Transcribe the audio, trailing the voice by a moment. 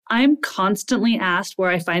I'm constantly asked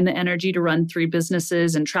where I find the energy to run 3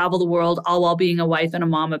 businesses and travel the world, all while being a wife and a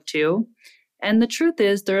mom of 2. And the truth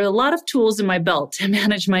is, there are a lot of tools in my belt to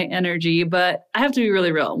manage my energy, but I have to be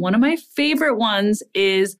really real. One of my favorite ones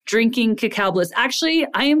is drinking Cacao Bliss. Actually,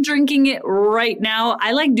 I am drinking it right now.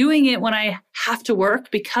 I like doing it when I have to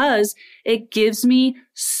work because it gives me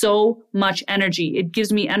so much energy. It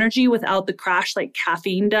gives me energy without the crash like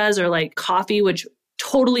caffeine does or like coffee, which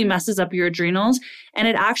totally messes up your adrenals. And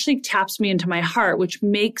it actually taps me into my heart, which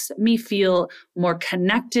makes me feel more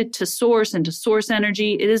connected to source and to source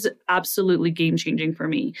energy. It is absolutely game changing for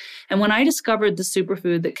me. And when I discovered the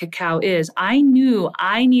superfood that cacao is, I knew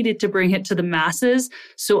I needed to bring it to the masses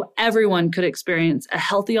so everyone could experience a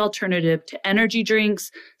healthy alternative to energy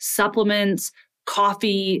drinks, supplements,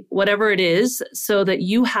 coffee, whatever it is, so that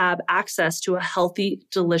you have access to a healthy,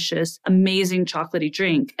 delicious, amazing chocolatey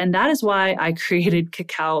drink. And that is why I created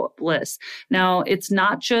Cacao Bliss. Now, it's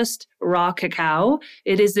not just raw cacao.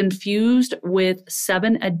 It is infused with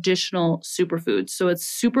 7 additional superfoods. So it's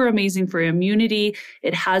super amazing for immunity.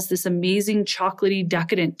 It has this amazing chocolatey,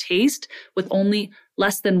 decadent taste with only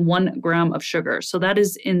less than 1 gram of sugar. So that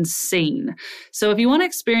is insane. So if you want to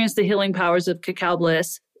experience the healing powers of Cacao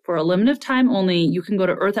Bliss, for a limited time only, you can go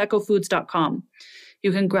to earthechofoods.com.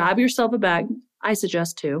 You can grab yourself a bag, I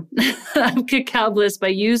suggest too, of Cacao Bliss by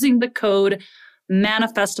using the code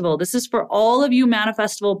Manifestival. This is for all of you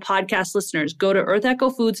Manifestival podcast listeners. Go to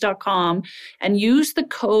earthechofoods.com and use the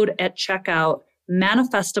code at checkout,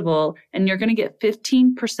 Manifestival, and you're going to get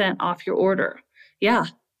 15% off your order. Yeah,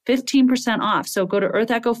 15% off. So go to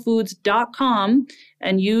earthechofoods.com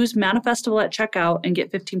and use Manifestival at checkout and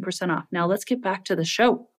get 15% off. Now let's get back to the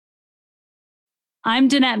show. I'm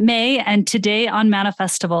Danette May, and today on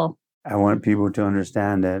Manifestival, I want people to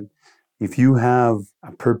understand that if you have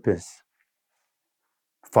a purpose,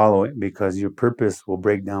 follow it, because your purpose will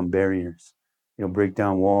break down barriers. It'll break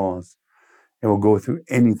down walls. It will go through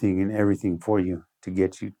anything and everything for you to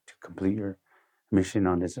get you to complete your mission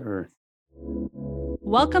on this earth.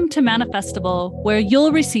 Welcome to Manifestival, where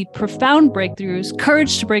you'll receive profound breakthroughs,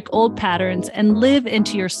 courage to break old patterns, and live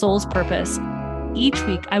into your soul's purpose. Each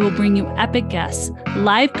week, I will bring you epic guests,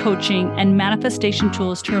 live coaching, and manifestation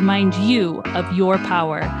tools to remind you of your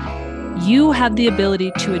power. You have the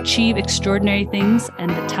ability to achieve extraordinary things,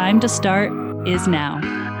 and the time to start is now.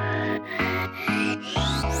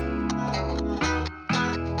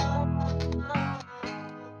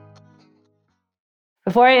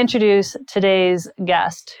 Before I introduce today's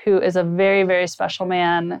guest, who is a very, very special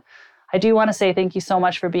man, I do want to say thank you so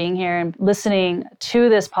much for being here and listening to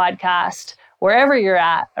this podcast, wherever you're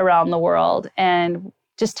at around the world. And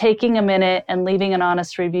just taking a minute and leaving an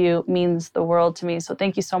honest review means the world to me. So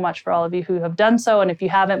thank you so much for all of you who have done so. And if you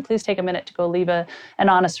haven't, please take a minute to go leave an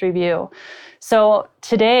honest review. So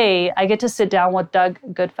today I get to sit down with Doug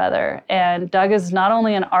Goodfeather. And Doug is not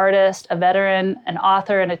only an artist, a veteran, an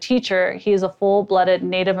author, and a teacher, he is a full-blooded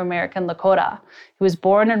Native American Lakota. He was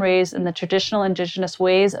born and raised in the traditional indigenous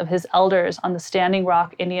ways of his elders on the Standing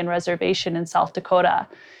Rock Indian Reservation in South Dakota.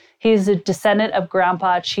 He is a descendant of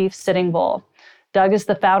Grandpa Chief Sitting Bull. Doug is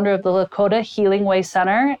the founder of the Lakota Healing Way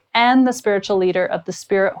Center and the spiritual leader of the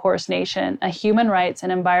Spirit Horse Nation, a human rights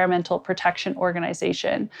and environmental protection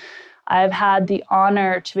organization. I've had the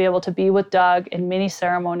honor to be able to be with Doug in many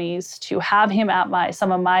ceremonies, to have him at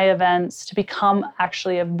some of my events, to become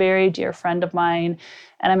actually a very dear friend of mine.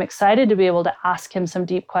 And I'm excited to be able to ask him some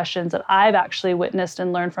deep questions that I've actually witnessed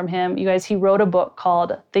and learned from him. You guys, he wrote a book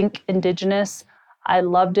called Think Indigenous. I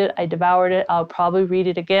loved it. I devoured it. I'll probably read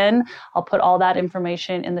it again. I'll put all that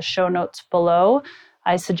information in the show notes below.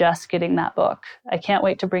 I suggest getting that book. I can't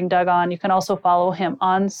wait to bring Doug on. You can also follow him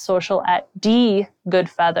on social at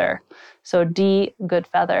dgoodfeather. So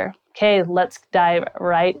dgoodfeather. Okay, let's dive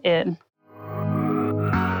right in.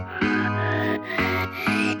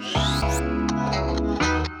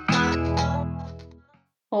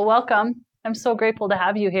 Well, welcome. I'm so grateful to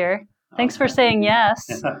have you here. Thanks for saying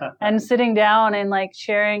yes and sitting down and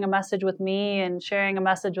sharing a message with me and sharing a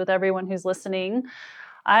message with everyone who's listening.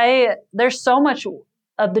 There's so much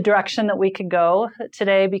of the direction that we could go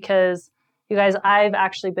today because, you guys, I've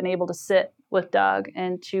actually been able to sit with Doug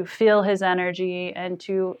and to feel his energy and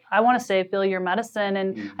to, I want to say, feel your medicine.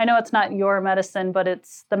 And I know it's not your medicine, but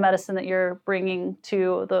it's the medicine that you're bringing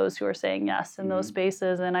to those who are saying yes in those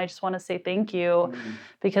spaces. And I just want to say thank you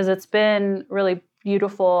because it's been really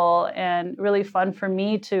beautiful and really fun for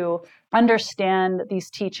me to understand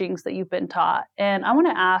these teachings that you've been taught. And I want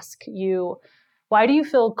to ask you, why do you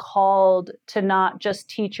feel called to not just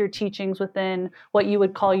teach your teachings within what you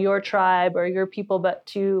would call your tribe or your people, but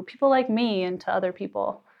to people like me and to other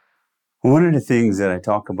people? One of the things that I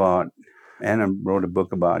talk about, and I wrote a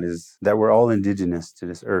book about, is that we're all indigenous to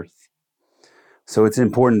this earth. So it's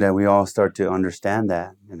important that we all start to understand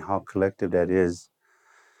that and how collective that is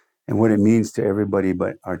and what it means to everybody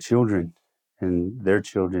but our children and their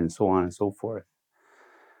children, and so on and so forth.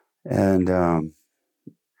 And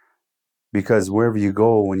because wherever you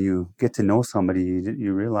go, when you get to know somebody,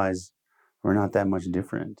 you realize we're not that much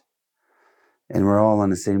different. And we're all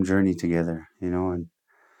on the same journey together,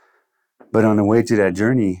 but on the way to that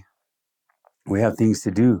journey, we have things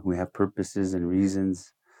to do. We have purposes and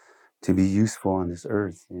reasons to be useful on this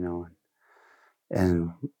earth,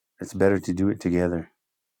 and it's better to do it together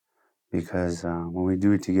because when we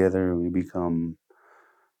do it together, we become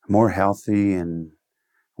more healthy and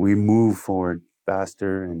we move forward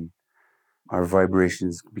faster and our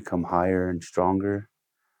vibrations become higher and stronger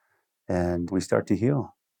and we start to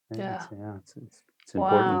heal. Yeah. It's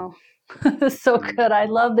important. Wow. So good. I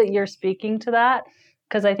love that you're speaking to that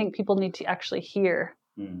because I think people need to actually hear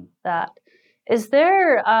that. Is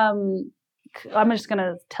there, I'm just going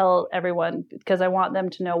to tell everyone because I want them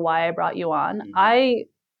to know why I brought you on. I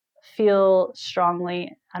feel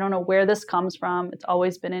strongly, I don't know where this comes from. It's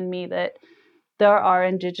always been in me that there are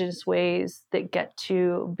indigenous ways that get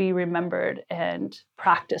to be remembered and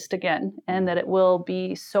practiced again, and that it will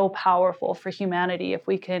be so powerful for humanity if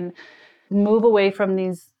we can move away from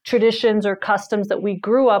these traditions or customs that we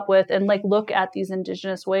grew up with and look at these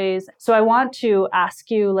indigenous ways. So I want to ask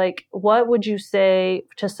you, what would you say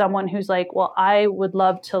to someone who's well, I would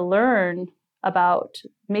love to learn about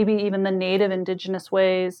maybe even the native indigenous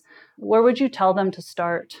ways? Where would you tell them to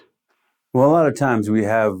start? Well, a lot of times we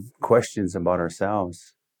have questions about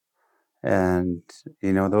ourselves, and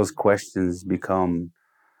those questions become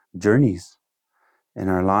journeys in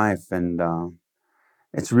our life, and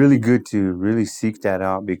it's really good to really seek that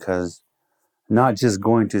out, because not just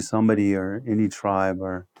going to somebody or any tribe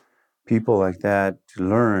or people like that to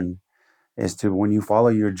learn, is to, when you follow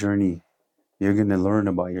your journey, you're going to learn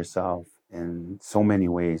about yourself in so many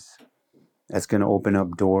ways. That's going to open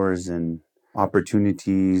up doors and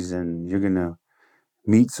opportunities, and you're going to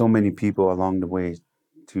meet so many people along the way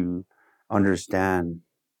to understand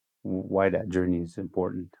why that journey is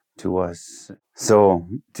important to us. So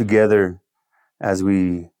together, as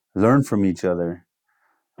we learn from each other,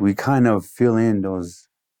 we kind of fill in those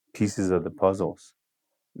pieces of the puzzles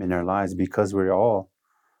in our lives, because we're all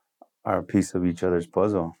are a piece of each other's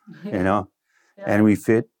puzzle, Yeah. And we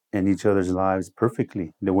fit in each other's lives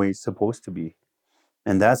perfectly the way it's supposed to be.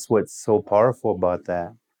 And that's what's so powerful about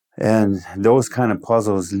that. And those kind of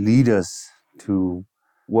puzzles lead us to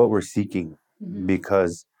what we're seeking,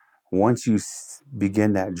 because once you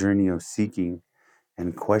begin that journey of seeking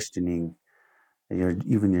and questioning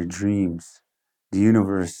even your dreams, the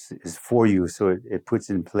universe is for you. So it puts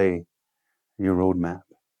in play your roadmap.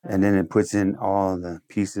 And then it puts in all the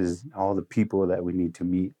pieces, all the people that we need to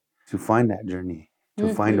meet to find that journey,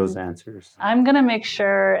 to find those answers. I'm going to make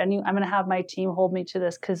sure, and I'm going to have my team hold me to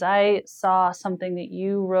this, because I saw something that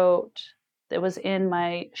you wrote that was in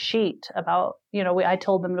my sheet about, I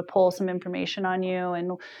told them to pull some information on you,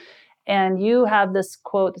 and you have this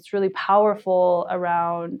quote that's really powerful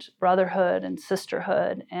around brotherhood and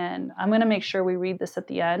sisterhood. And I'm going to make sure we read this at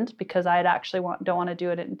the end, because I'd actually don't want to do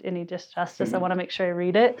it in any disjustice. I want to make sure I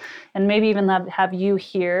read it, and maybe even have you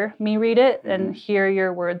hear me read it and hear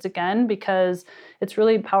your words again, because it's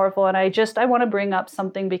really powerful. And I want to bring up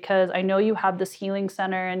something, because I know you have this healing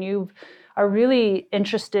center and you are really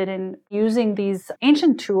interested in using these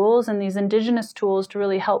ancient tools and these indigenous tools to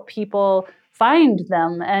really help people find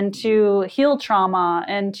them and to heal trauma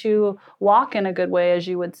and to walk in a good way, as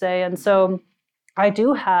you would say. And so I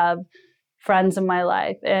do have friends in my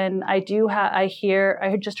life, and I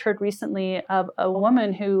had just heard recently of a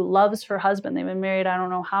woman who loves her husband. They've been married I don't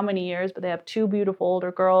know how many years, but they have two beautiful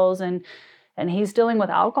older girls, and he's dealing with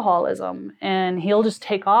alcoholism, and he'll just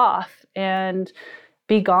take off and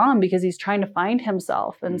be gone because he's trying to find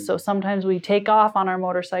himself. And so sometimes we take off on our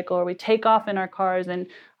motorcycle or we take off in our cars, and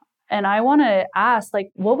I want to ask,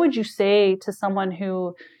 what would you say to someone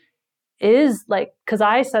who is because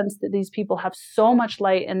I sense that these people have so much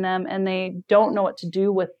light in them and they don't know what to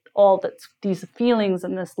do with all these feelings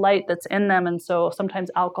and this light that's in them. And so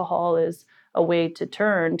sometimes alcohol is a way to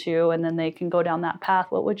turn to, and then they can go down that path.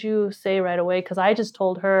 What would you say right away? Because I just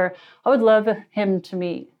told her I would love him to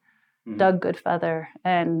meet Doug Goodfeather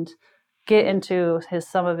and get into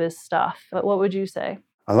some of his stuff. But what would you say?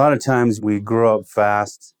 A lot of times we grow up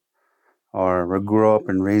fast, or we grow up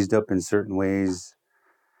and raised up in certain ways.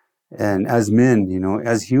 And as men,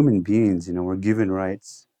 as human beings, we're given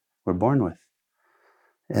rights we're born with.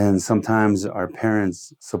 And sometimes our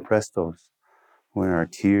parents suppress those, when our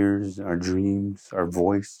tears, our dreams, our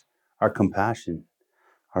voice, our compassion,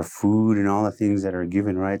 our food, and all the things that are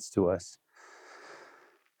given rights to us.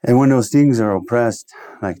 And when those things are oppressed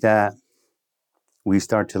like that, we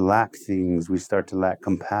start to lack things. We start to lack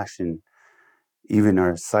compassion. Even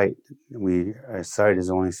our sight, our sight is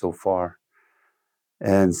only so far.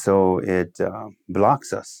 And so it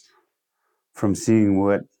blocks us from seeing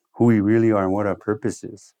who we really are and what our purpose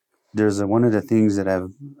is. There's one of the things that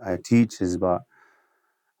I teach is about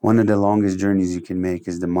one of the longest journeys you can make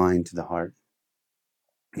is the mind to the heart.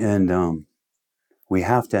 And we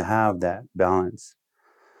have to have that balance.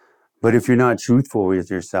 But if you're not truthful with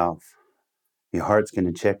yourself, your heart's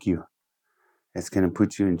going to check you. It's going to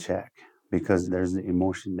put you in check because there's the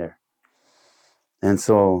emotion there. And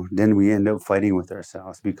so then we end up fighting with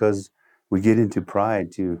ourselves because we get into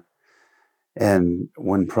pride too. And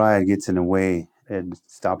when pride gets in the way, it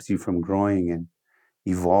stops you from growing and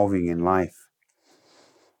evolving in life.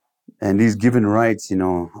 And these given rights,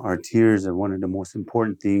 our tears are one of the most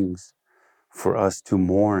important things for us to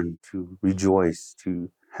mourn, to rejoice, to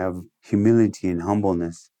have humility and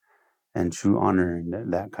humbleness and true honor in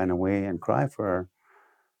that kind of way, and cry for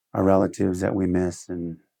our relatives that we miss,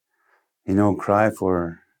 and, cry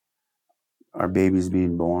for our babies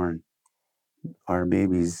being born, our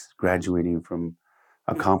babies graduating from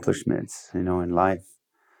accomplishments, in life.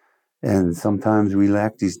 And sometimes we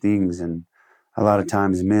lack these things, and a lot of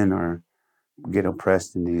times men get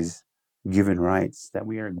oppressed in these given rights that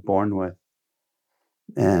we are born with,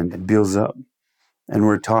 and it builds up, and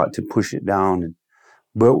we're taught to push it down.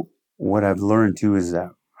 But what I've learned too is that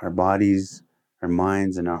our bodies, our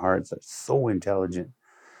minds, and our hearts are so intelligent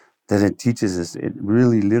that it teaches us, it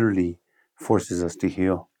really literally forces us to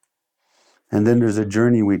heal. And then there's a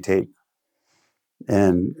journey we take.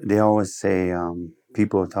 And they always say,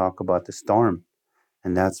 people talk about the storm,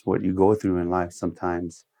 and that's what you go through in life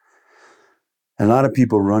sometimes. And a lot of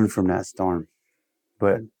people run from that storm,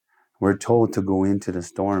 but we're told to go into the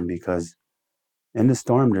storm because in the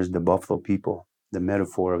storm, there's the buffalo people, the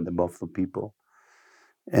metaphor of the buffalo people,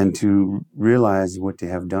 and to realize what they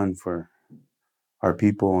have done for our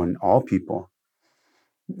people and all people.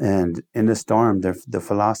 And in the storm, the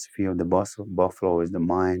philosophy of the buffalo is the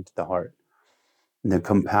mind, the heart, the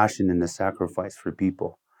compassion and the sacrifice for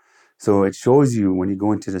people. So it shows you when you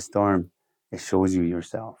go into the storm, it shows you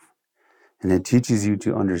yourself. And it teaches you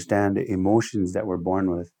to understand the emotions that we're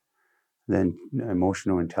born with, the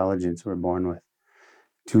emotional intelligence we're born with,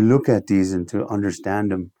 to look at these and to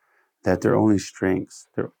understand them, that they're only strengths,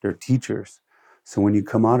 they're teachers. So when you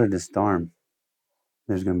come out of the storm,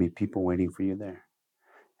 there's going to be people waiting for you there.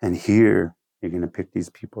 And here, you're going to pick these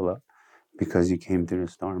people up because you came through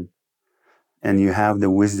the storm. And you have the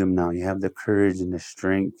wisdom now, you have the courage and the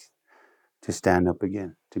strength to stand up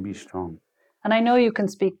again, to be strong. And I know you can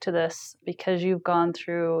speak to this because you've gone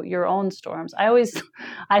through your own storms.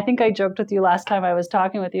 I think I joked with you last time I was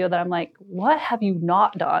talking with you that I'm like, what have you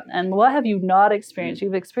not done? And what have you not experienced?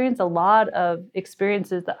 You've experienced a lot of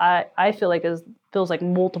experiences that I feel like feels like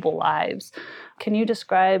multiple lives. Can you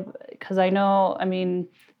describe, because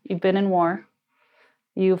you've been in war.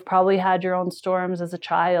 You've probably had your own storms as a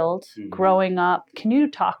child growing up. Can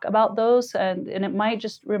you talk about those? And it might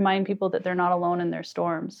just remind people that they're not alone in their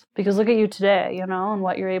storms. Because look at you today, and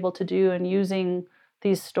what you're able to do and using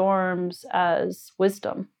these storms as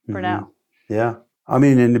wisdom for now. Yeah.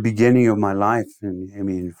 In the beginning of my life,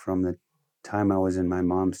 and from the time I was in my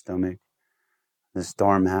mom's stomach, the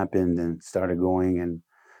storm happened and started going.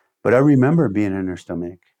 But I remember being in her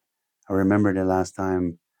stomach. I remember the last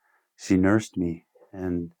time she nursed me.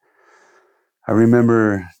 And I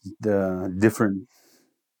remember the different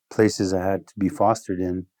places I had to be fostered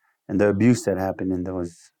in and the abuse that happened in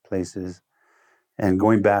those places. And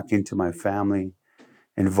going back into my family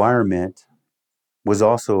environment was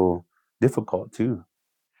also difficult too.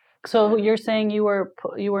 So you're saying you were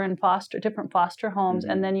in different foster homes,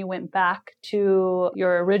 and then you went back to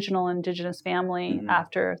your original Indigenous family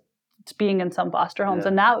after being in some foster homes,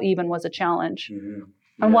 and that even was a challenge.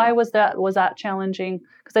 And why was that? Was that challenging?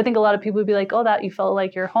 Because I think a lot of people would be like, "Oh, that you felt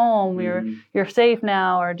like you're home, you're safe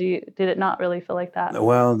now," or did it not really feel like that?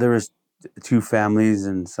 Well, there was two families,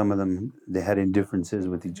 and some of them they had differences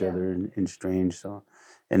with each other and strange. So,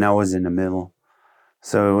 and I was in the middle,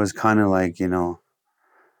 so it was kind of like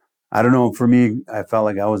I don't know. For me, I felt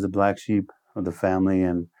like I was the black sheep of the family,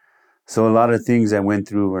 and so a lot of things I went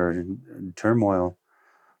through were in turmoil.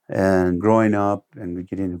 And growing up and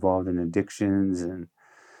getting involved in addictions and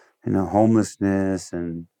homelessness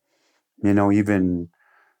and even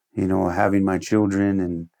having my children,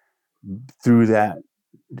 and through that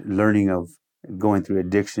learning of going through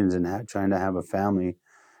addictions and trying to have a family,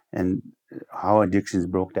 and how addictions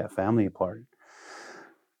broke that family apart,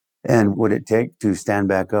 and what it take to stand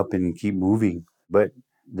back up and keep moving. But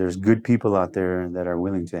there's good people out there that are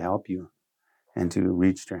willing to help you and to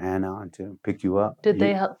reach their hand out and to pick you up. Did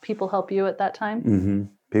they help people help you at that time?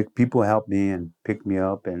 Mm-hmm. People helped me and picked me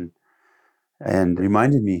up and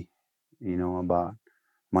reminded me, about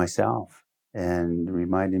myself, and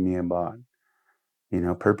reminded me about,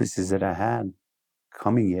 purposes that I had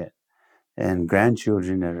coming yet, and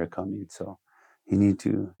grandchildren that are coming. So you need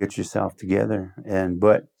to get yourself together.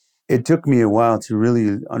 But it took me a while to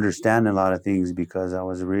really understand a lot of things, because I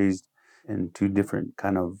was raised in two different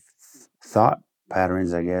kind of thought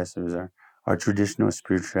patterns, I guess. It was our traditional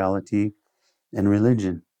spirituality and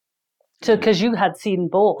religion. So, because you had seen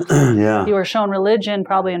both. Yeah. You were shown religion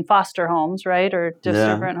probably in foster homes, right? Or just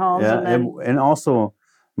different homes. Yeah. And then... And also,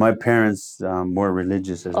 my parents were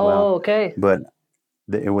religious as well. Oh, okay. But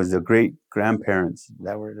it was the great grandparents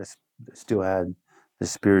that still had the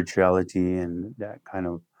spirituality and that kind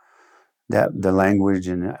of, the language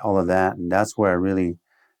and all of that. And that's where I really,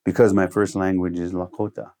 because my first language is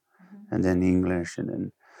Lakota, and then English, and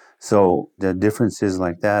then, so the differences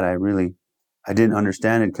like that, I didn't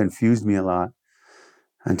understand. It confused me a lot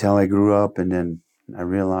until I grew up, and then I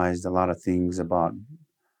realized a lot of things about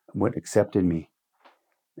what accepted me,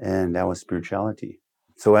 and that was spirituality.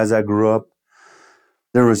 So as I grew up,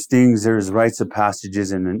 there's rites of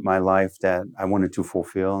passages in my life that I wanted to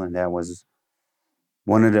fulfill, and that was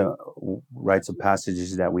one of the rites of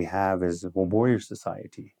passages that we have is the warrior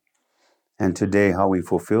society. And today, how we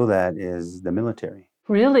fulfill that is the military.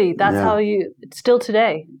 Really? That's how still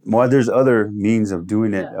today? Well, there's other means of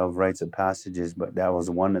doing it, of rites of passages, but that was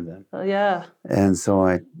one of them. Yeah. And so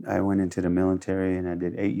I went into the military, and I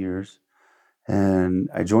did 8 years. And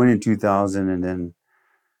I joined in 2000, and then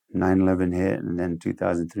 9/11 hit, and then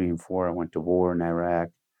 2003 and 4, I went to war in Iraq.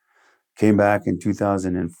 Came back in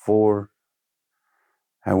 2004.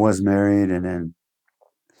 I was married, and then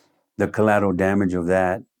the collateral damage of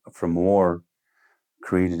that from war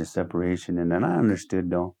created a separation. And then I understood,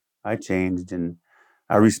 though. I changed, and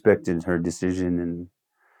I respected her decision, and,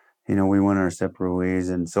 we went our separate ways.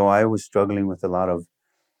 And so I was struggling with a lot of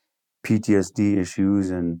PTSD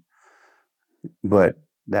issues, but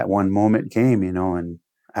that one moment came, and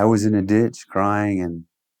I was in a ditch crying,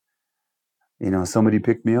 and, somebody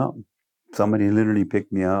picked me up. Somebody literally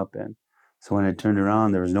picked me up. And so when I turned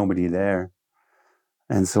around, there was nobody there.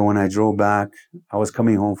 And so when I drove back, I was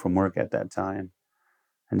coming home from work at that time.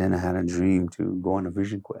 And then I had a dream to go on a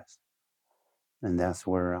vision quest. And that's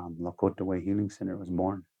where Lakota Way Healing Center was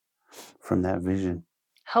born, from that vision.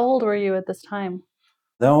 How old were you at this time?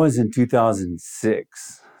 That was in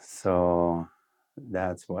 2006. So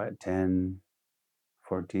that's what, 10,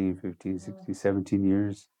 14, 15, 16, 17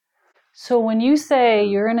 years. So when you say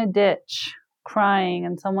you're in a ditch crying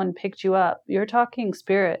and someone picked you up, you're talking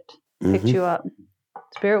spirit picked you up.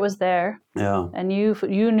 Spirit was there. Yeah. And you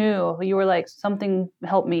knew, you were like, something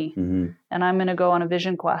help me, and I'm going to go on a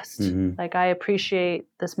vision quest. Like, I appreciate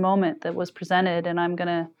this moment that was presented, and I'm going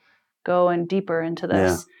to go in deeper into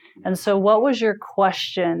this. Yeah. And so what was your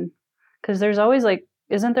question? Because there's always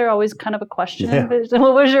isn't there always kind of a question? Yeah.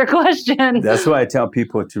 What was your question? That's why I tell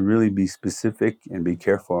people to really be specific and be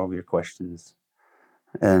careful of your questions.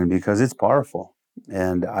 And because it's powerful.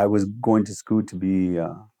 And I was going to school to be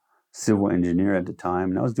a civil engineer at the time,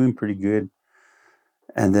 and I was doing pretty good.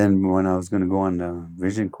 And then when I was going to go on the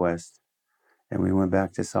vision quest, and we went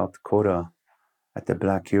back to South Dakota at the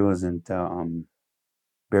Black Hills and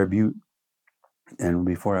Bear Butte. And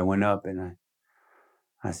before I went up, and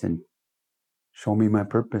I said, show me my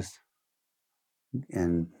purpose.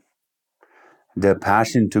 And the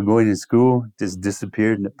passion to go into school just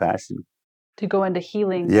disappeared, and the passion to go into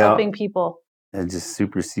healing, helping people. It just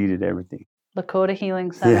superseded everything. Lakota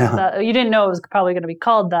Healing Center. Yeah. You didn't know it was probably going to be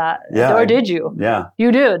called that. Yeah. Or did you? Yeah.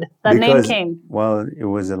 You did. That name came. Well, it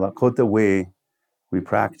was a Lakota way we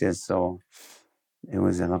practiced. So it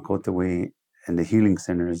was a Lakota way, and the healing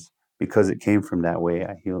centers, because it came from that way,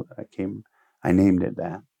 I named it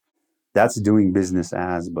that. That's doing business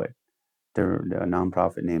as, but the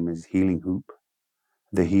nonprofit name is Healing Hoop.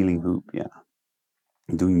 The Healing Hoop, yeah.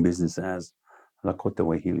 Doing business as Lakota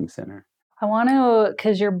Way Healing Center. I want to,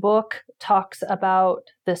 because your book talks about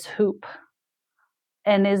this hoop.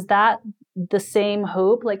 And is that the same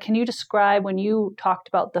hoop? Like, can you describe when you talked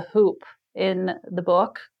about the hoop in the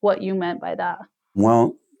book, what you meant by that?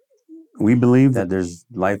 Well, we believe that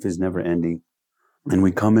life is never ending. And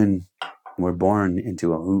we're born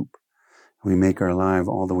into a hoop. We make our life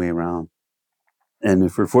all the way around. And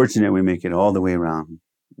if we're fortunate, we make it all the way around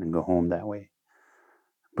and go home that way.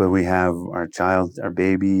 But we have our child, our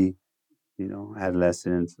baby,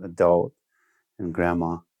 adolescents, adult, and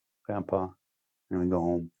grandma, grandpa, and we go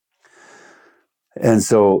home. And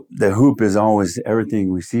so the hoop is always,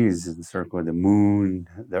 everything we see is in the circle of the moon,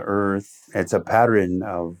 the earth. It's a pattern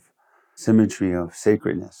of symmetry, of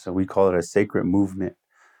sacredness. So we call it a sacred movement.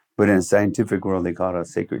 But in the scientific world, they call it a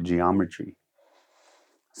sacred geometry.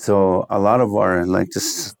 So a lot of our, like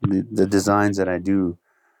just the designs that I do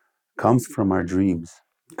comes from our dreams,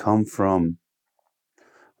 come from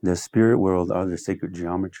the spirit world or the sacred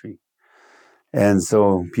geometry. And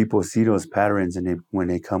so people see those patterns, and when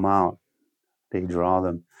they come out, they draw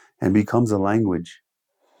them and becomes a language.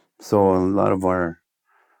 So a lot of our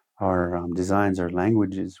designs are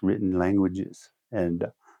languages, written languages, and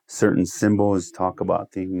certain symbols talk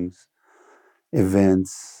about things,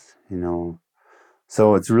 events,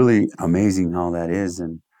 So it's really amazing how that is.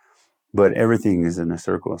 But everything is in a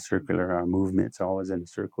circle, circular. Our movement's always in a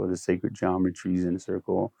circle. The sacred geometry is in a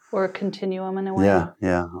circle. Or a continuum in a way.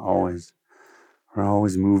 Yeah, always. We're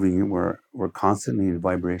always moving. We're constantly in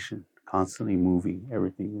vibration, constantly moving.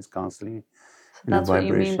 Everything is constantly So in a that's what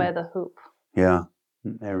you mean vibration. by the hoop. Yeah,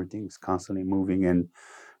 everything's constantly moving. And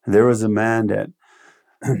there was a man that,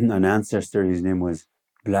 an ancestor, his name was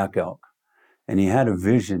Black Elk, and he had a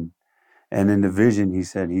vision. And in the vision, he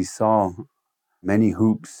said he saw many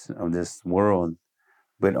hoops of this world,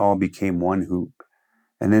 but all became one hoop.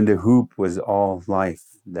 And then the hoop was all life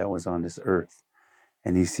that was on this earth.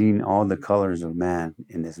 And he seen all the colors of man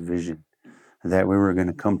in this vision, that we were going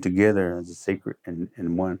to come together as a sacred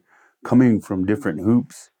and one, coming from different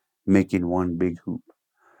hoops, making one big hoop.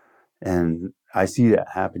 And I see that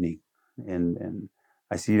happening, and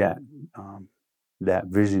I see that that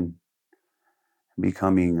vision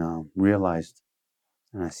becoming realized,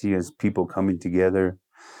 and I see as people coming together.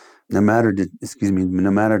 No matter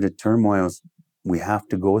the turmoils, we have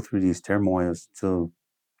to go through these turmoils to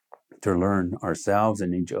learn ourselves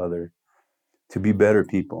and each other to be better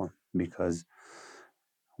people, because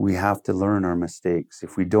we have to learn our mistakes.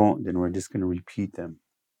 If we don't, then we're just going to repeat them.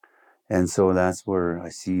 And so that's where I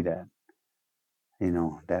see that,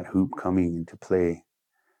 that hoop coming into play.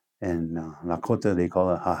 And Lakota, they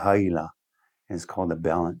call it hahaila, and it's called a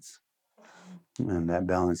balance. And that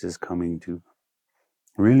balance is coming to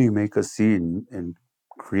really make us see and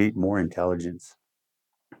create more intelligence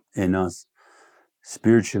in us,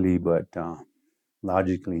 spiritually, but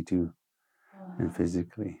logically too, and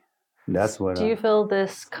physically. That's what. Do you feel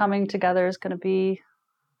this coming together is going to be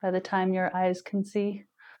by the time your eyes can see?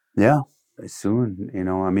 Yeah, soon.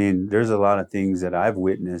 There's a lot of things that I've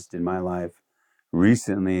witnessed in my life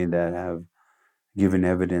recently that have given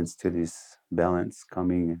evidence to this balance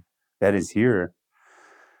coming that is here.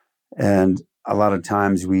 And a lot of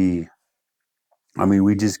times we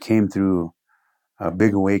just came through a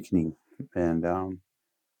big awakening. And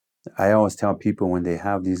I always tell people when they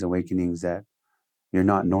have these awakenings that you're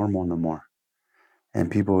not normal no more. And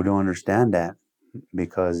people don't understand that,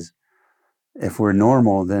 because if we're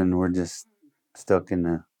normal, then we're just stuck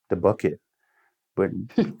in the bucket. But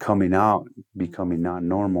coming out, becoming not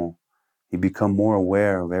normal, you become more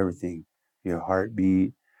aware of everything, your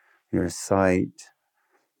heartbeat, your sight,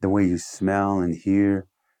 the way you smell and hear,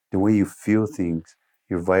 the way you feel things,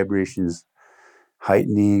 your vibrations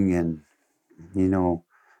heightening, and your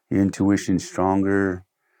intuition stronger,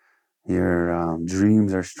 your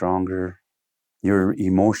dreams are stronger, your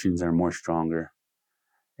emotions are more stronger.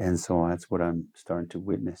 And so that's what I'm starting to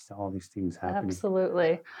witness, all these things happening.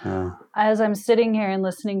 Absolutely. As I'm sitting here and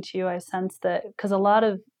listening to you, I sense that, because a lot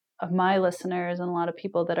of my listeners and a lot of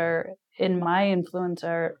people that are in my influence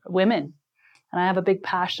are women. And I have a big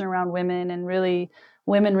passion around women and really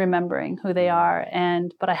women remembering who they are.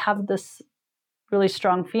 But I have this really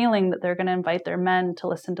strong feeling that they're going to invite their men to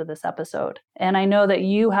listen to this episode. And I know that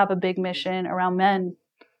you have a big mission around men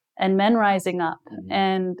and men rising up. Mm-hmm.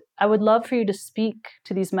 And I would love for you to speak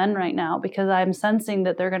to these men right now, because I'm sensing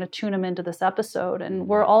that they're going to tune them into this episode. And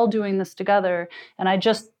we're all doing this together. And I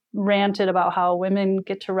just ranted about how women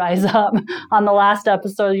get to rise up on the last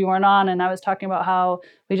episode you weren't on. And I was talking about how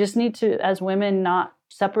we just need to, as women, not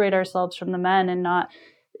separate ourselves from the men, and not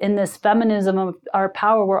in this feminism of our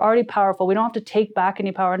power. We're already powerful. We don't have to take back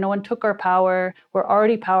any power. No one took our power. We're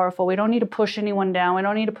already powerful. We don't need to push anyone down. We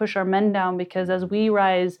don't need to push our men down, because as we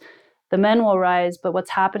rise, the men will rise. But what's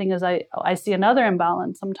happening is I see another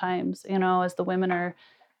imbalance sometimes, as the women are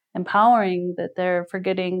empowering, that they're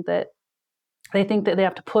forgetting that they think that they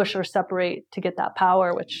have to push or separate to get that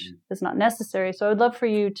power, which is not necessary. So I would love for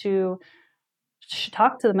you to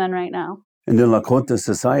talk to the men right now. In the Lakota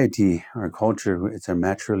society, our culture, it's a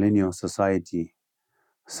matrilineal society.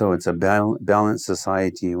 So it's a balanced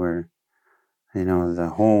society where,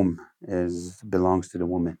 the home belongs to the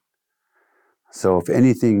woman. So if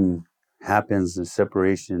anything happens, the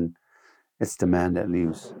separation, it's the man that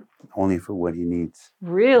leaves only for what he needs.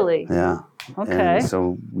 Really? Yeah. Okay. And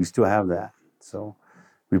so we still have that. So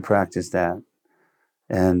we practice that.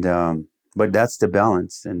 And, but that's the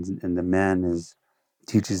balance. And the man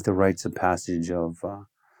teaches the rites of passage of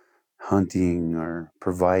hunting or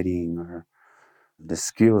providing or the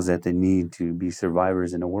skills that they need to be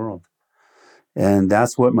survivors in the world. And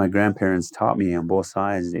that's what my grandparents taught me on both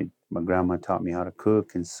sides. My grandma taught me how to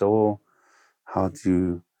cook and sew, how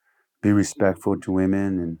to be respectful to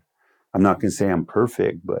women. And I'm not going to say I'm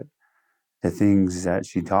perfect, but the things that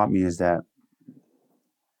she taught me is that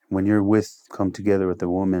when come together with a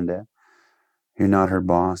woman, that you're not her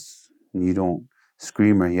boss, and you don't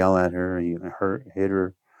scream or yell at her, or you hit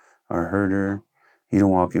her or hurt her. You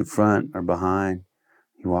don't walk in front or behind,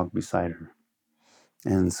 you walk beside her.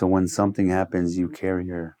 And so when something happens, you carry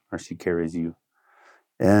her or she carries you.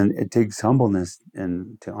 And it takes humbleness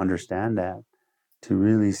and to understand that, to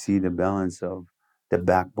really see the balance of the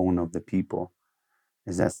backbone of the people,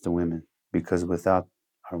 is that's the women. Because without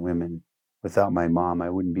our women, without my mom, I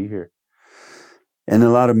wouldn't be here. And a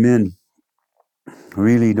lot of men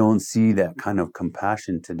really don't see that kind of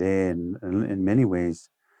compassion today. And in many ways,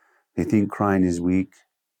 they think crying is weak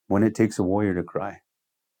when it takes a warrior to cry.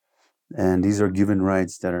 And these are given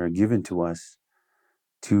rights that are given to us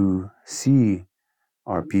to see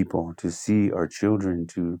our people, to see our children,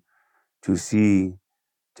 to see,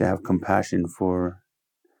 to have compassion for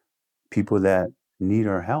people that need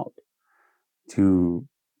our help, to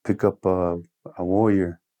pick up a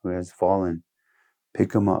warrior who has fallen,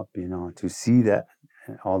 pick him up, to see that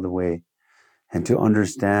all the way, and to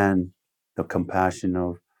understand the compassion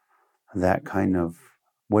of that kind of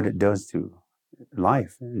what it does to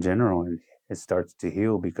life in general. And it starts to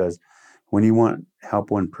heal, because when you want to help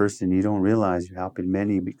one person, you don't realize you're helping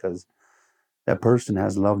many, because that person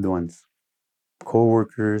has loved ones,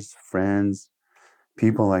 co-workers, friends,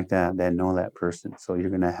 people like that know that person. So you're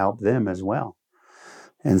going to help them as well,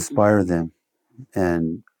 inspire them.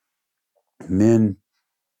 And men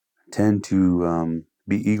tend to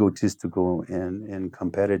be egotistical and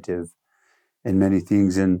competitive in many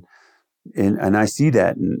things. And I see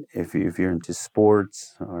that if you're into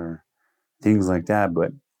sports or things like that.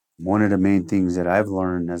 But one of the main things that I've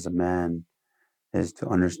learned as a man is to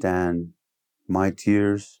understand my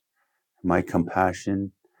tears, my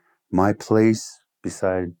compassion, my place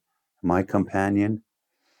beside my companion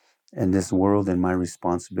in this world, and my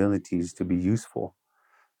responsibilities to be useful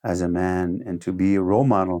as a man and to be a role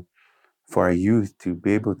model for our youth, to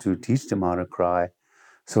be able to teach them how to cry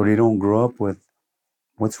so they don't grow up with,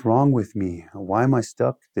 what's wrong with me? Why am I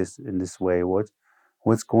stuck in this way?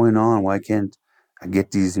 What's going on? Why can't I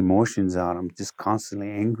get these emotions out? I'm just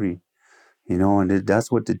constantly angry, and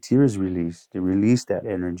that's what the tears release. They release that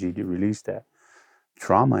energy, they release that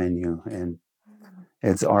trauma in you. And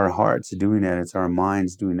it's our hearts doing that, it's our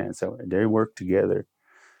minds doing that. So they work together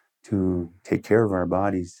to take care of our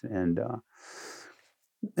bodies. And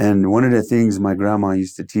one of the things my grandma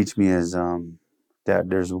used to teach me is that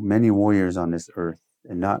there's many warriors on this earth,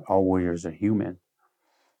 and not all warriors are human.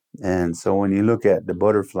 And so when you look at the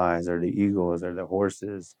butterflies or the eagles or the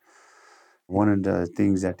horses, one of the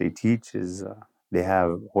things that they teach is they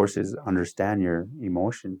have horses understand your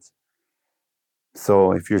emotions.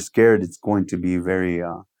 So if you're scared, it's going to be very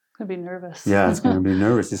I'd be nervous. yeah, it's going to be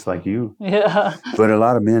nervous, just like you. Yeah. But a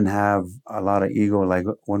lot of men have a lot of ego. Like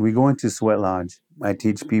when we go into Sweat Lodge, I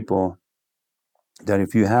teach people that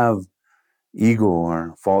if you have ego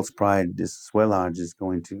or false pride, this Sweat Lodge is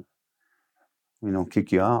going to,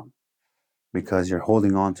 kick you out, because you're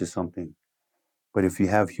holding on to something. But if you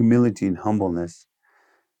have humility and humbleness,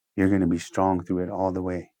 you're going to be strong through it all the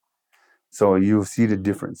way. So you'll see the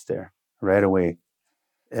difference there right away.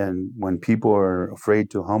 And when people are afraid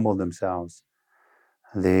to humble themselves,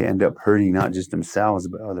 they end up hurting not just themselves,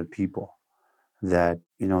 but other people that,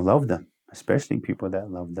 love them, especially people that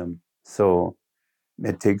love them. So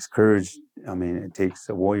it takes courage. I mean, it takes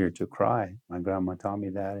a warrior to cry. My grandma taught me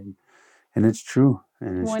that. And it's true.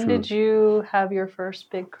 And it's When true. did you have your first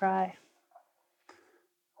big cry?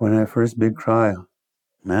 When I first big cry,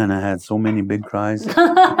 man, I had so many big cries. So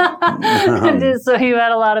you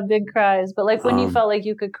had a lot of big cries, but like when you felt like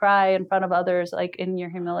you could cry in front of others, like in your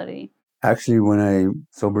humility. Actually, when I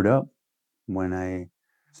sobered up, when I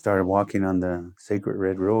started walking on the sacred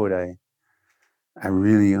red road, I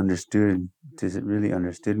really understood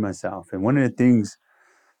myself. And one of the things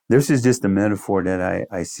This is just a metaphor that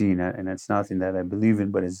I seen, and it's nothing that I believe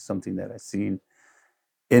in, but it's something that I seen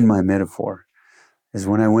in my metaphor. Is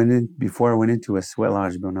when I went in, before I went into a sweat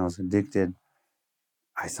lodge when I was addicted,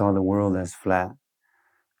 I saw the world as flat.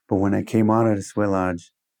 But when I came out of the sweat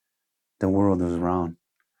lodge, the world was round.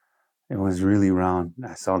 It was really round.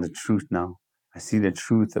 I saw the truth now. I see the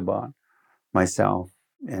truth about myself.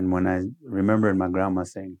 And when I remembered my grandma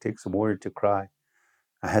saying, it takes a warrior to cry,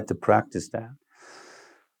 I had to practice that.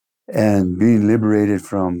 And being liberated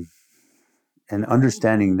from and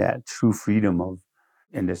understanding that true freedom of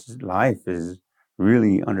in this life is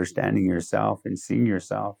really understanding yourself and seeing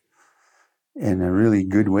yourself in a really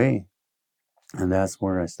good way. And that's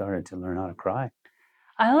where I started to learn how to cry.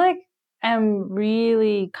 I am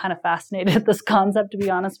really kind of fascinated at this concept, to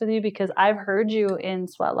be honest with you, because I've heard you in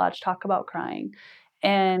Sweat Lodge talk about crying,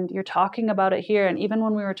 and you're talking about it here. And even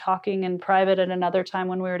when we were talking in private at another time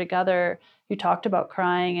when we were together, you talked about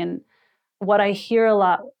crying. And what I hear a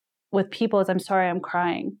lot with people is, I'm sorry, I'm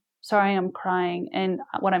crying. Sorry, I'm crying. And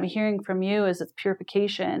what I'm hearing from you is it's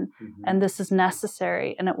purification, and this is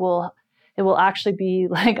necessary, and it will actually be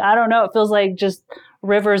like, I don't know, it feels like just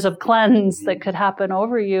rivers of cleanse that could happen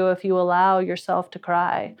over you if you allow yourself to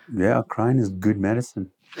cry. Yeah, crying is good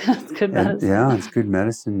medicine. It's good medicine. Yeah, it's good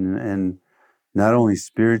medicine. And not only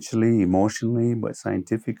spiritually, emotionally, but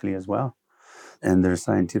scientifically as well. And there's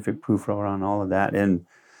scientific proof around all of that. And,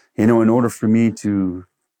 in order for me to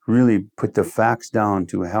really put the facts down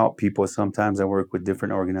to help people, sometimes I work with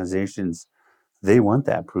different organizations. They want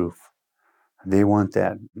that proof. They want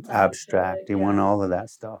that abstract. They want all of that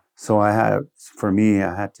stuff. So I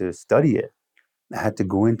had to study it. I had to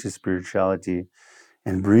go into spirituality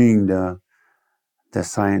and bring the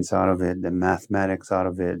science out of it, the mathematics out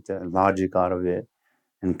of it, the logic out of it,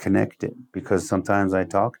 and connect it. Because sometimes I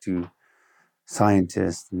talk to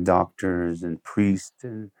scientists and doctors and priests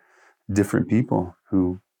and different people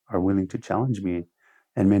who are willing to challenge me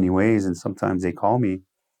in many ways. And sometimes they call me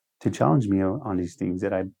to challenge me on these things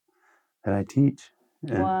that I teach.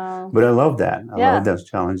 Wow. But I love that. I love those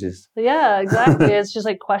challenges. Yeah, exactly. It's just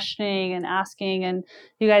like questioning and asking. And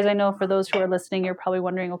you guys, I know for those who are listening, you're probably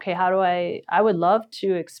wondering, okay, how do I would love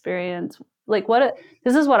to experience like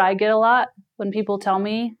this is what I get a lot when people tell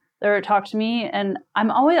me or talk to me. And I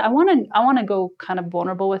want to go kind of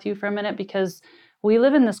vulnerable with you for a minute, because we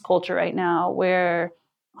live in this culture right now where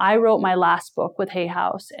I wrote my last book with Hay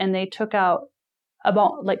House, and they took out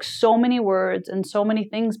about like so many words and so many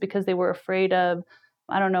things because they were afraid of,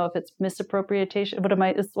 I don't know if it's misappropriation.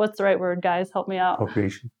 What's the right word, guys? Help me out.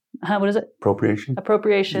 Appropriation. What is it? Appropriation.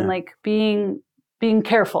 Appropriation, yeah. Like being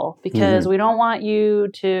careful, because we don't want you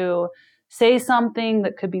to say something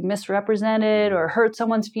that could be misrepresented or hurt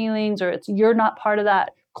someone's feelings, or you're not part of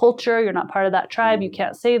that culture, you're not part of that tribe, you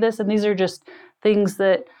can't say this. And these are just things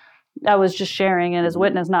that I was just sharing and as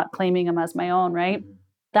witness, not claiming them as my own, right?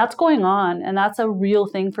 That's going on, and that's a real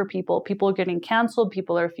thing for people. People are getting canceled.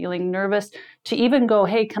 People are feeling nervous to even go,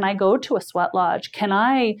 hey, can I go to a sweat lodge? Can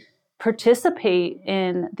I participate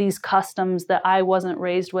in these customs that I wasn't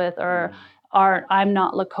raised with, or I'm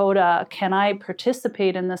not Lakota? Can I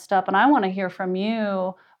participate in this stuff? And I want to hear from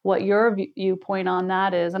you what your viewpoint on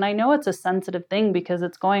that is. And I know it's a sensitive thing because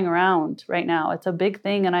it's going around right now. It's a big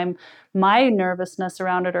thing. And my nervousness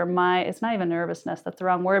around it, it's not even nervousness, that's the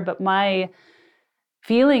wrong word, but my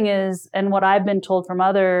feeling is, and what I've been told from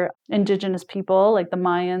other indigenous people, like the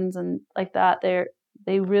Mayans and like that,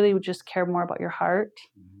 they really would just care more about your heart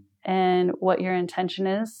and what your intention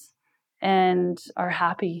is, and are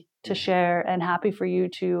happy to share and happy for you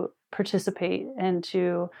to participate and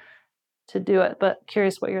to do it. But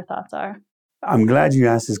curious what your thoughts are. I'm glad you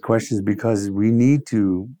asked these questions, because we need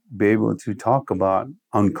to be able to talk about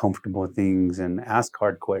uncomfortable things and ask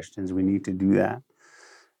hard questions. We need to do that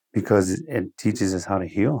because it teaches us how to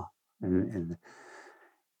heal, and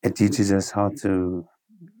it teaches us how to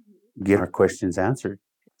get our questions answered.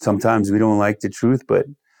 Sometimes we don't like the truth, but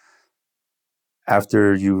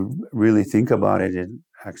after you really think about it, it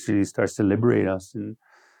actually starts to liberate us and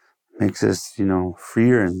makes us,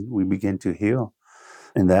 freer, and we begin to heal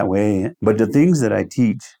in that way. But the things that I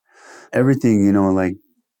teach, everything, like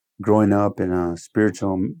growing up in a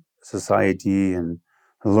spiritual society and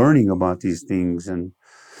learning about these things and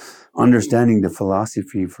understanding the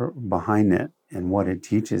philosophy behind it and what it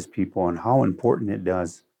teaches people and how important it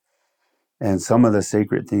does. And some of the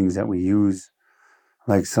sacred things that we use,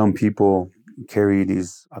 like some people carry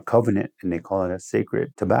a covenant, and they call it a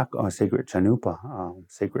sacred tobacco, a sacred chanupa,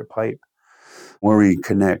 sacred pipe, where we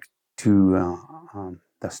connect to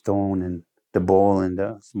the stone and the bowl and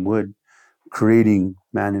the wood, creating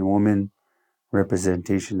man and woman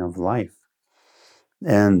representation of life.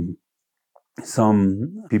 And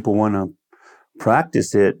some people want to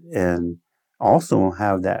practice it and also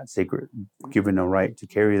have that sacred, given a right to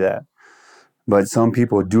carry that. But some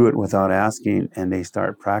people do it without asking, and they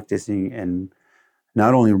start practicing and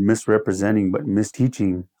not only misrepresenting, but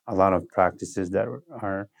misteaching a lot of practices that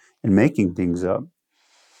are and making things up.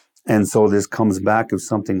 And so this comes back, if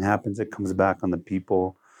something happens, it comes back on the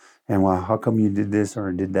people. And well, how come you did this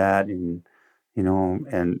or did that? And,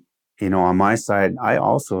 on my side, I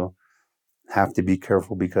also have to be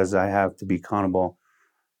careful because I have to be accountable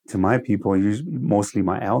to my people, mostly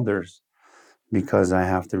my elders, because I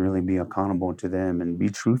have to really be accountable to them and be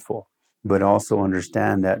truthful, but also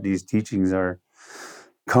understand that these teachings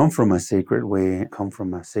come from a sacred way, come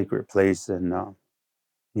from a sacred place. And, a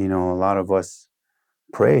lot of us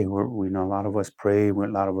pray. We know a lot of us pray, a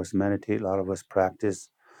lot of us meditate, a lot of us practice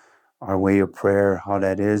our way of prayer, how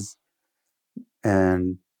that is.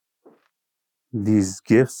 And these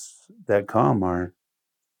gifts that come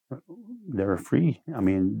they're free. I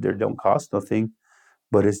mean, they don't cost nothing,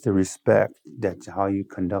 but it's the respect, that's how you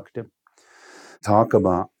conduct it. Talk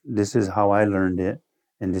about, this is how I learned it,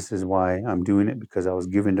 and this is why I'm doing it, because I was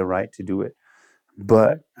given the right to do it.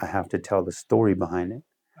 But I have to tell the story behind it.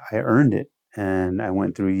 I earned it, and I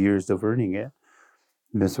went through years of earning it.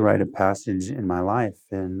 This rite of passage in my life,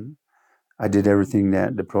 and I did everything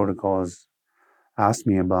that the protocols asked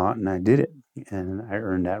me about, and I did it, and I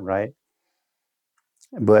earned that right.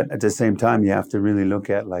 But at the same time, you have to really look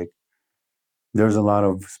at, like, there's a lot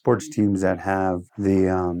of sports teams that have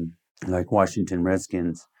the like Washington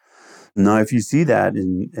Redskins. Now, if you see that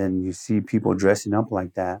and you see people dressing up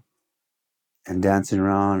like that and dancing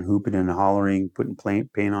around, hooping and hollering, putting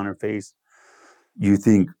paint on their face, you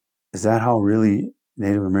think, is that how really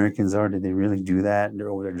Native Americans are? Did they really do that? And they're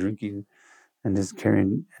over there drinking and just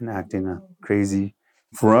carrying and acting crazy.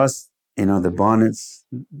 For us, the bonnets,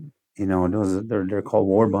 they're called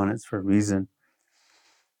war bonnets for a reason,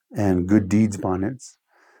 and good deeds bonnets.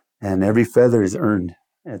 And every feather is earned.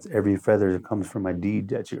 Every feather comes from a deed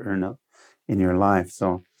that you earn up in your life.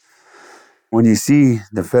 So when you see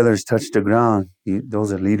the feathers touch the ground,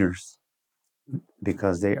 those are leaders,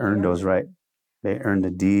 because they earned those right. They earned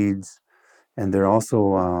the deeds, and they're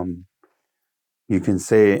also, you can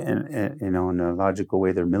say, in a logical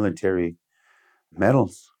way, they're military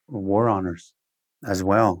medals, war honors as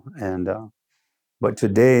well. And but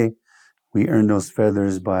today we earn those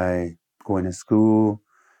feathers by going to school,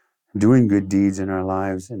 doing good deeds in our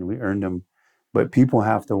lives, and we earn them. But people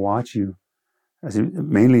have to watch you.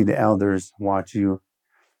 Mainly the elders watch you,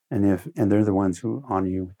 and they're the ones who honor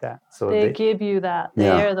you with that. So they give you that. They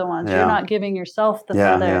are the ones. You're not giving yourself the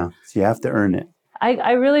feather. Yeah. So you have to earn it.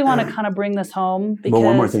 I really want to kind of bring this home because. But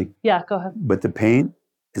one more thing. Yeah, go ahead. But the paint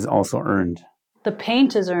is also earned. The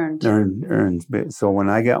paint is earned. Earned. So when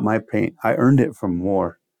I got my paint, I earned it from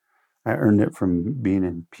war. I earned it from being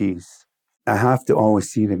in peace. I have to always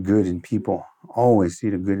see the good in people. Always see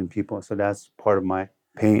the good in people. So that's part of my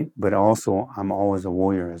paint. But also, I'm always a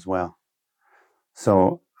warrior as well.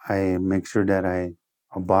 So I make sure that I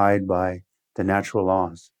abide by the natural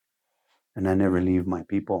laws, and I never leave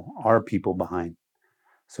our people behind.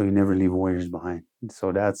 So you never leave warriors behind.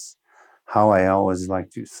 So that's how I always like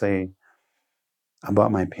to say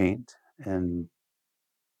about my paint and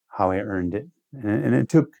how I earned it. And it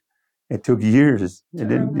took years. It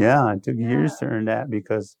took years to earn that,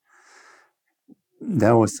 because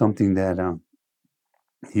that was something that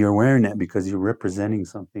you're wearing that because you're representing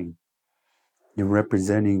something. You're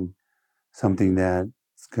representing something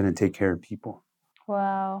that's going to take care of people.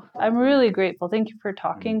 Wow. I'm really grateful. Thank you for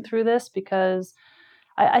talking through this, because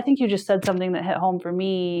I think you just said something that hit home for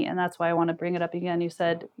me, and that's why I want to bring it up again. You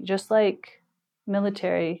said, just like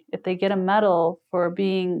military, if they get a medal for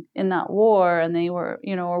being in that war and they were,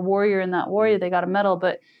 a warrior in that war, they got a medal,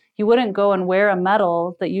 but you wouldn't go and wear a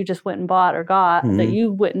medal that you just went and bought or got, that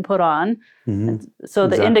you went and put on. So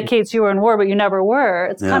that indicates you were in war, but you never were.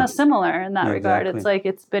 It's kind of similar in that regard. It's like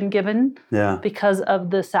it's been given because of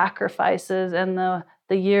the sacrifices and the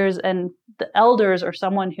years, and the elders or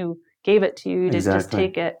someone who gave it to you. You didn't just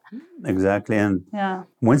take it. Exactly. And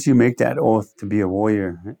once you make that oath to be a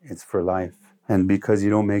warrior, it's for life. And because you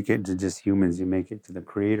don't make it to just humans, you make it to the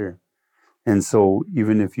Creator. And so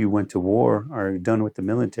even if you went to war or are done with the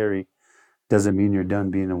military, doesn't mean you're done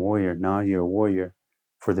being a warrior. Now you're a warrior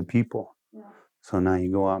for the people. So now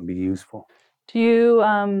you go out and be useful. Do you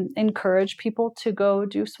encourage people to go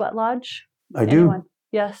do Sweat Lodge? I do.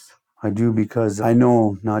 Yes. I do, because I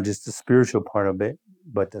know not just the spiritual part of it,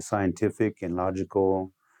 but the scientific and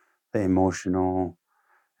logical, the emotional,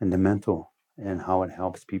 and the mental, and how it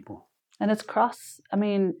helps people. And it's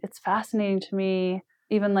it's fascinating to me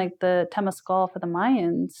even like the Temescal for the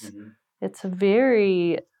Mayans, it's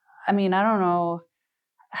very, I mean, I don't know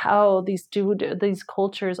how these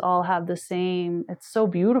cultures all have the same, it's so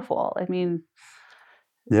beautiful. I mean,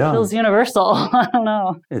 it feels universal. I don't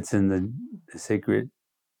know. It's in the sacred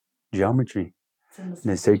geometry, it's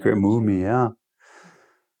in the sacred movement, yeah.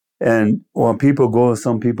 And well,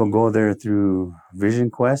 some people go there through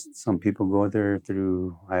vision quests, some people go there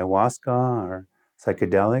through ayahuasca or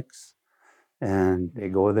psychedelics, and they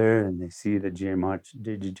go there and they see the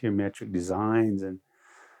geometric designs. And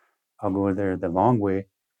I'll go there the long way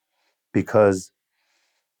because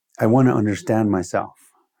I want to understand myself,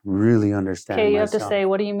 really understand myself. Okay, you have to say,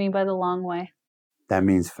 what do you mean by the long way? That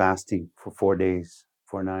means fasting for 4 days,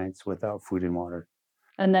 4 nights without food and water.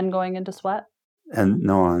 And then going into sweat? And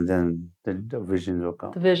then the visions will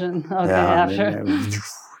come. The vision, okay, after.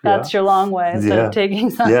 That's your long way instead of taking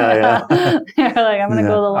something. Yeah. You're like, I'm going to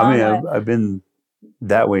go the long way. I've been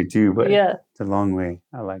that way too, but yeah, the long way.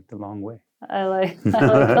 I like the long way. I like the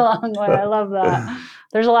long way. I love that.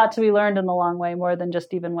 There's a lot to be learned in the long way, more than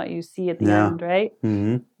just even what you see at the end, right?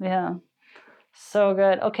 Mm-hmm. Yeah. So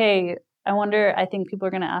good. Okay. I think people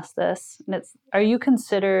are going to ask this. And are you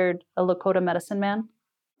considered a Lakota medicine man?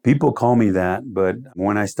 People call me that, but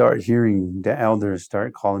when I start hearing the elders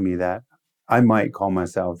start calling me that, I might call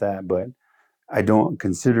myself that, but I don't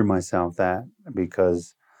consider myself that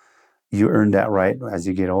because you earn that right as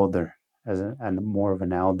you get older, and more of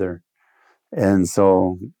an elder. And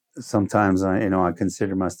so sometimes I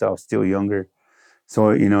consider myself still younger.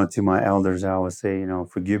 So, to my elders, I always say,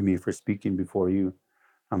 forgive me for speaking before you.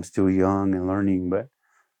 I'm still young and learning, but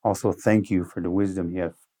also thank you for the wisdom you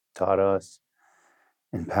have taught us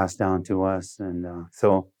and passed down to us. And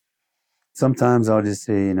so sometimes I'll just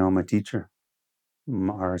say, I'm a teacher,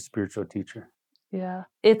 our spiritual teacher. Yeah.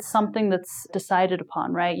 It's something that's decided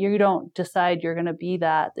upon, right? You don't decide you're going to be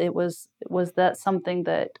that. Was that something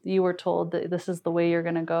that you were told that this is the way you're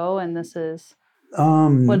going to go, and this is...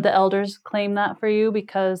 Would the elders claim that for you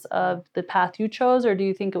because of the path you chose, or do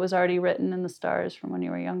you think it was already written in the stars from when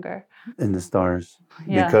you were younger? In the stars.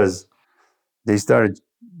 Yeah. Because they started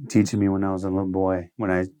teaching me when I was a little boy.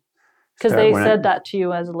 Because they said that to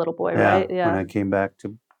you as a little boy, right? Yeah. When I came back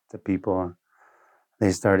to the people,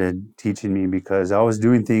 they started teaching me because I was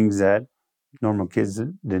doing things that normal kids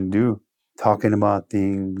didn't do. Talking about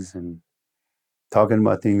things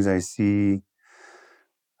I see.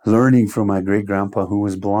 Learning from my great grandpa who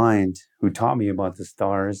was blind, who taught me about the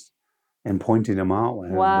stars and pointed them out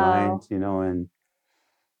when I was blind, and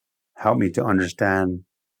helped me to understand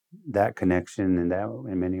that connection and that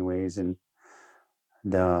in many ways, and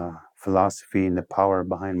the philosophy and the power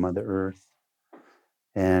behind Mother Earth.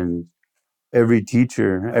 And every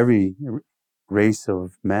teacher, every race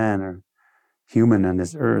of man or human on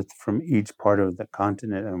this earth from each part of the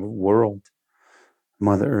continent and world,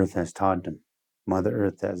 Mother Earth has taught them. Mother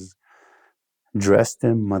Earth has dressed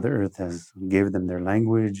them. Mother Earth has gave them their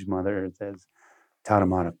language. Mother Earth has taught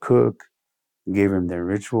them how to cook, gave them their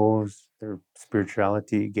rituals, their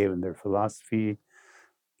spirituality, gave them their philosophy,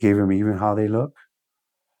 gave them even how they look.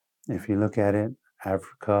 If you look at it,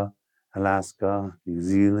 Africa, Alaska, New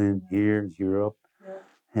Zealand, here, Europe,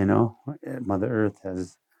 Mother Earth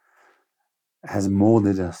has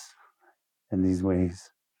molded us in these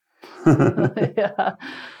ways. Yeah.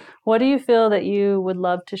 What do you feel that you would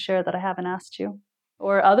love to share that I haven't asked you,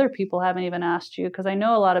 or other people haven't even asked you? Because I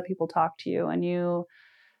know a lot of people talk to you, and you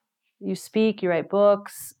speak, you write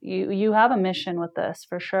books, you have a mission with this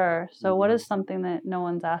for sure. So what is something that no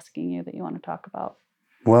one's asking you that you want to talk about?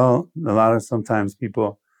 Well, sometimes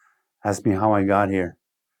people ask me how I got here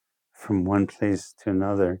from one place to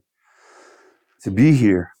another. To be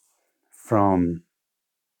here from,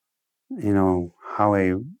 how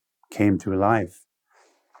I came to life.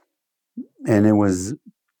 And it was,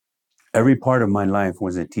 every part of my life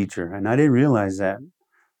was a teacher. And I didn't realize that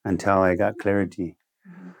until I got clarity.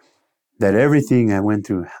 That everything I went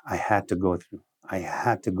through, I had to go through. I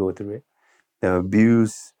had to go through it. The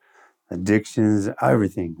abuse, addictions,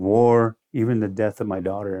 everything, war, even the death of my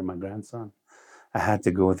daughter and my grandson. I had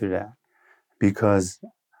to go through that because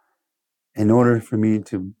in order for me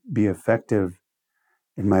to be effective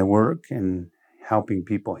in my work and helping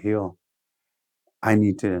people heal, I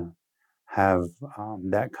need to have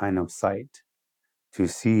that kind of sight to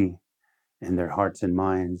see in their hearts and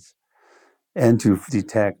minds and to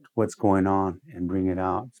detect what's going on and bring it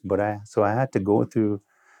out. So I had to go through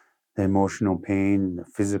the emotional pain, the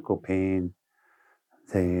physical pain,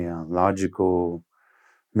 the logical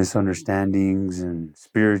misunderstandings and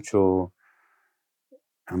spiritual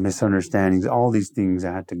misunderstandings. All these things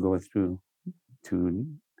I had to go through to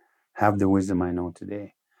have the wisdom I know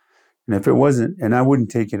today. And if it wasn't, and I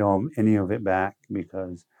wouldn't take any of it back,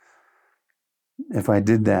 because if I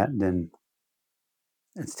did that, then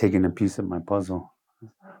it's taking a piece of my puzzle,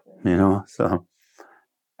 So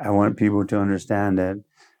I want people to understand that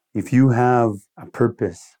if you have a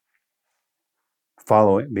purpose,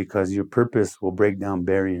 follow it, because your purpose will break down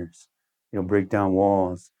barriers. It'll break down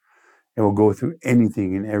walls. It will go through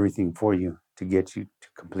anything and everything for you to get you to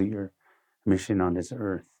complete your mission on this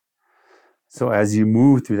earth. So as you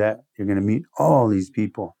move through that, you're going to meet all these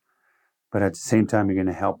people, but at the same time, you're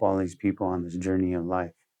going to help all these people on this journey of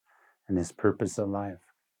life and this purpose of life.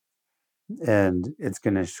 And it's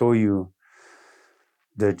going to show you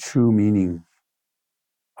the true meaning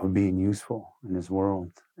of being useful in this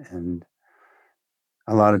world. And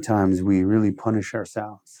a lot of times we really punish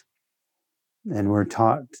ourselves. And we're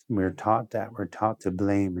taught that. We're taught to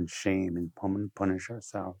blame and shame and punish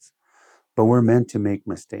ourselves. But we're meant to make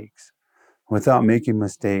mistakes. Without making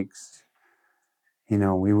mistakes, I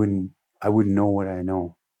wouldn't know what I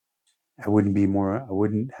know. I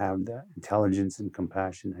wouldn't have the intelligence and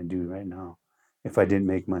compassion I do right now if I didn't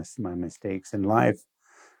make my mistakes. And life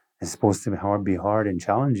is supposed to be hard and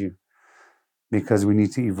challenge you, because we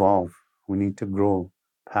need to evolve. We need to grow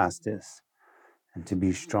past this and to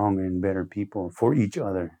be stronger and better people for each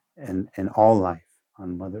other and all life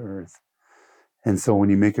on Mother Earth. And so when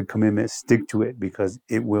you make a commitment, stick to it, because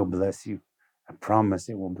it will bless you. I promise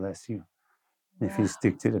it will bless you if you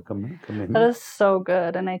stick to the commitment. That is so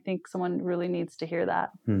good. And I think someone really needs to hear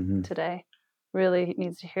that today. Really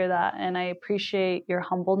needs to hear that. And I appreciate your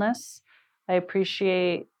humbleness. I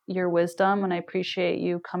appreciate your wisdom, and I appreciate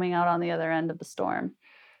you coming out on the other end of the storm.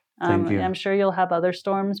 Thank you. I'm sure you'll have other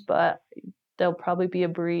storms, but they'll probably be a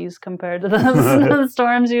breeze compared to the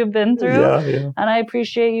storms you've been through. Yeah. And I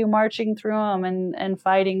appreciate you marching through them and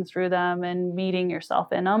fighting through them and meeting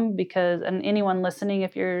yourself in them, and anyone listening,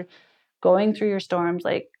 if you're going through your storms,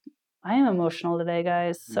 like, I am emotional today,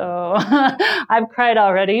 guys. So I've cried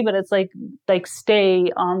already, but it's like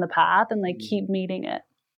stay on the path and keep meeting it.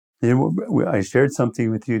 I shared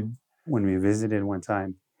something with you when we visited one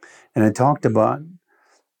time, and we talked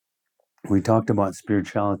about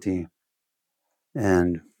spirituality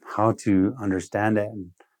and how to understand it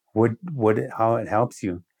and how it helps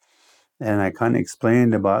you. And I kind of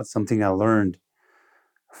explained about something I learned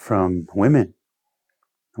from women,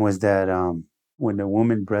 was that when the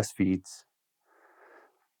woman breastfeeds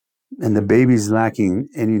and the baby's lacking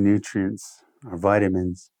any nutrients or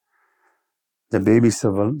vitamins, the baby's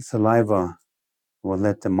saliva will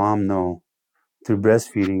let the mom know through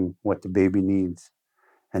breastfeeding what the baby needs.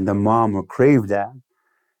 And the mom will crave that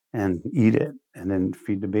and eat it and then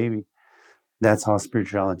feed the baby. That's how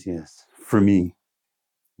spirituality is for me.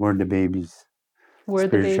 We're the babies.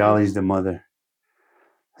 Spirituality is the mother.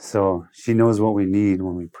 So she knows what we need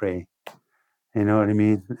when we pray. You know what I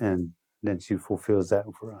mean? And then she fulfills that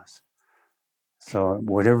for us. So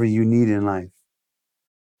whatever you need in life.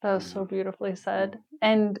 That was so beautifully said.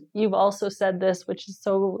 And you've also said this, which is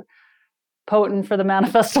so potent for the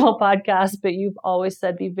Manifesto podcast, but you've always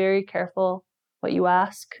said, be very careful what you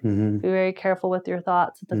ask. Be very careful with your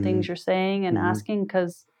thoughts, the things you're saying and asking,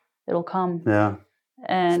 because it'll come. Yeah.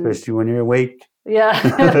 And especially when you're awake. Yeah.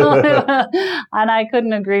 And I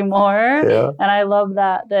couldn't agree more. Yeah. And I love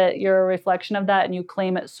that you're a reflection of that, and you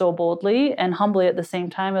claim it so boldly and humbly at the same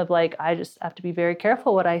time, of I just have to be very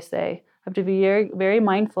careful what I say. I have to be very, very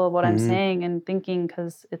mindful of what I'm saying and thinking,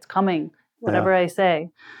 because it's coming, whatever I say.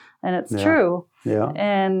 And it's true. Yeah.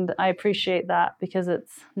 And I appreciate that, because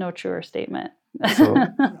it's no truer statement. So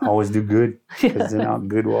always do good, because then out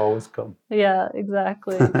good will always come. Yeah,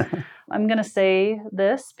 exactly. I'm going to say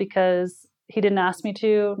this because he didn't ask me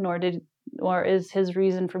to, nor is his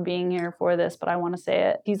reason for being here for this, but I want to say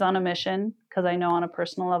it. He's on a mission, because I know on a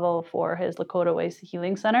personal level, for his Lakota Ways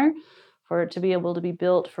Healing Center, for it to be able to be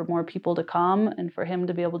built for more people to come, and for him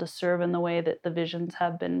to be able to serve in the way that the visions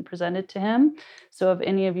have been presented to him. So if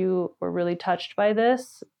any of you were really touched by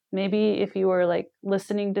this, maybe if you were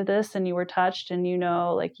listening to this and you were touched, and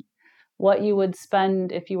what you would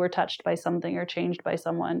spend if you were touched by something or changed by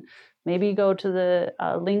someone, maybe go to the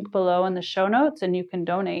link below in the show notes and you can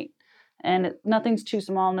donate. And nothing's too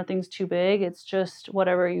small, nothing's too big. It's just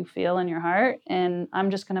whatever you feel in your heart. And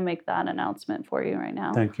I'm just going to make that announcement for you right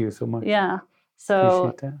now. Thank you so much. Yeah. So,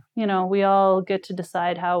 appreciate that. We all get to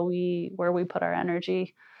decide where we put our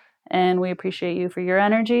energy. And we appreciate you for your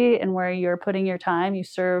energy and where you're putting your time. You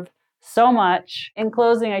serve so much. In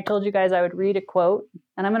closing, I told you guys I would read a quote,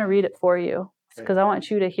 and I'm going to read it for you, because I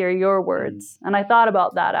want you to hear your words. And I thought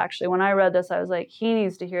about that, actually. When I read this, I was like, he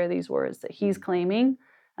needs to hear these words that he's claiming.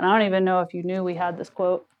 And I don't even know if you knew we had this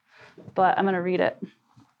quote. but I'm going to read it.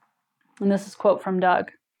 And this is a quote from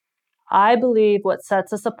Doug. I believe what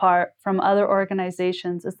sets us apart from other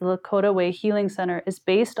organizations is the Lakota Way Healing Center is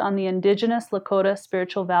based on the indigenous Lakota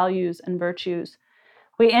spiritual values and virtues.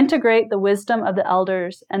 We integrate the wisdom of the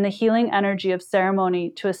elders and the healing energy of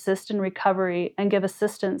ceremony to assist in recovery and give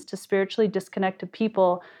assistance to spiritually disconnected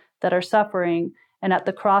people that are suffering and at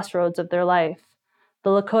the crossroads of their life. The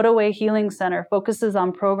Lakota Way Healing Center focuses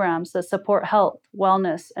on programs that support health,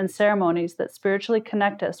 wellness, and ceremonies that spiritually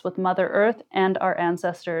connect us with Mother Earth and our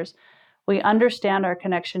ancestors. We understand our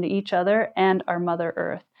connection to each other and our Mother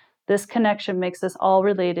Earth. This connection makes us all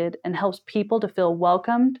related and helps people to feel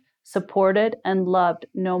welcomed, supported, and loved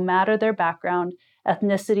no matter their background,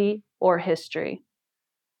 ethnicity, or history.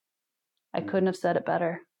 I couldn't have said it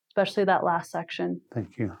better, especially that last section.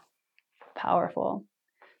 Thank you. Powerful.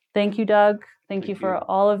 Thank you, Doug. Thank you for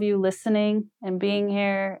all of you listening and being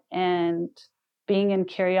here and being in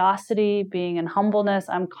curiosity, being in humbleness.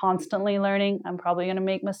 I'm constantly learning. I'm probably going to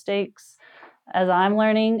make mistakes as I'm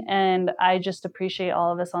learning, and I just appreciate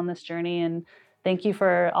all of us on this journey. And thank you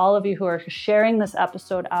for all of you who are sharing this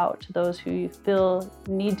episode out to those who you feel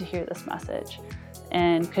need to hear this message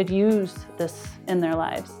and could use this in their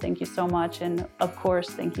lives. Thank you so much. And of course,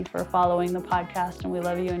 thank you for following the podcast, and we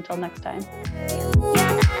love you until next time.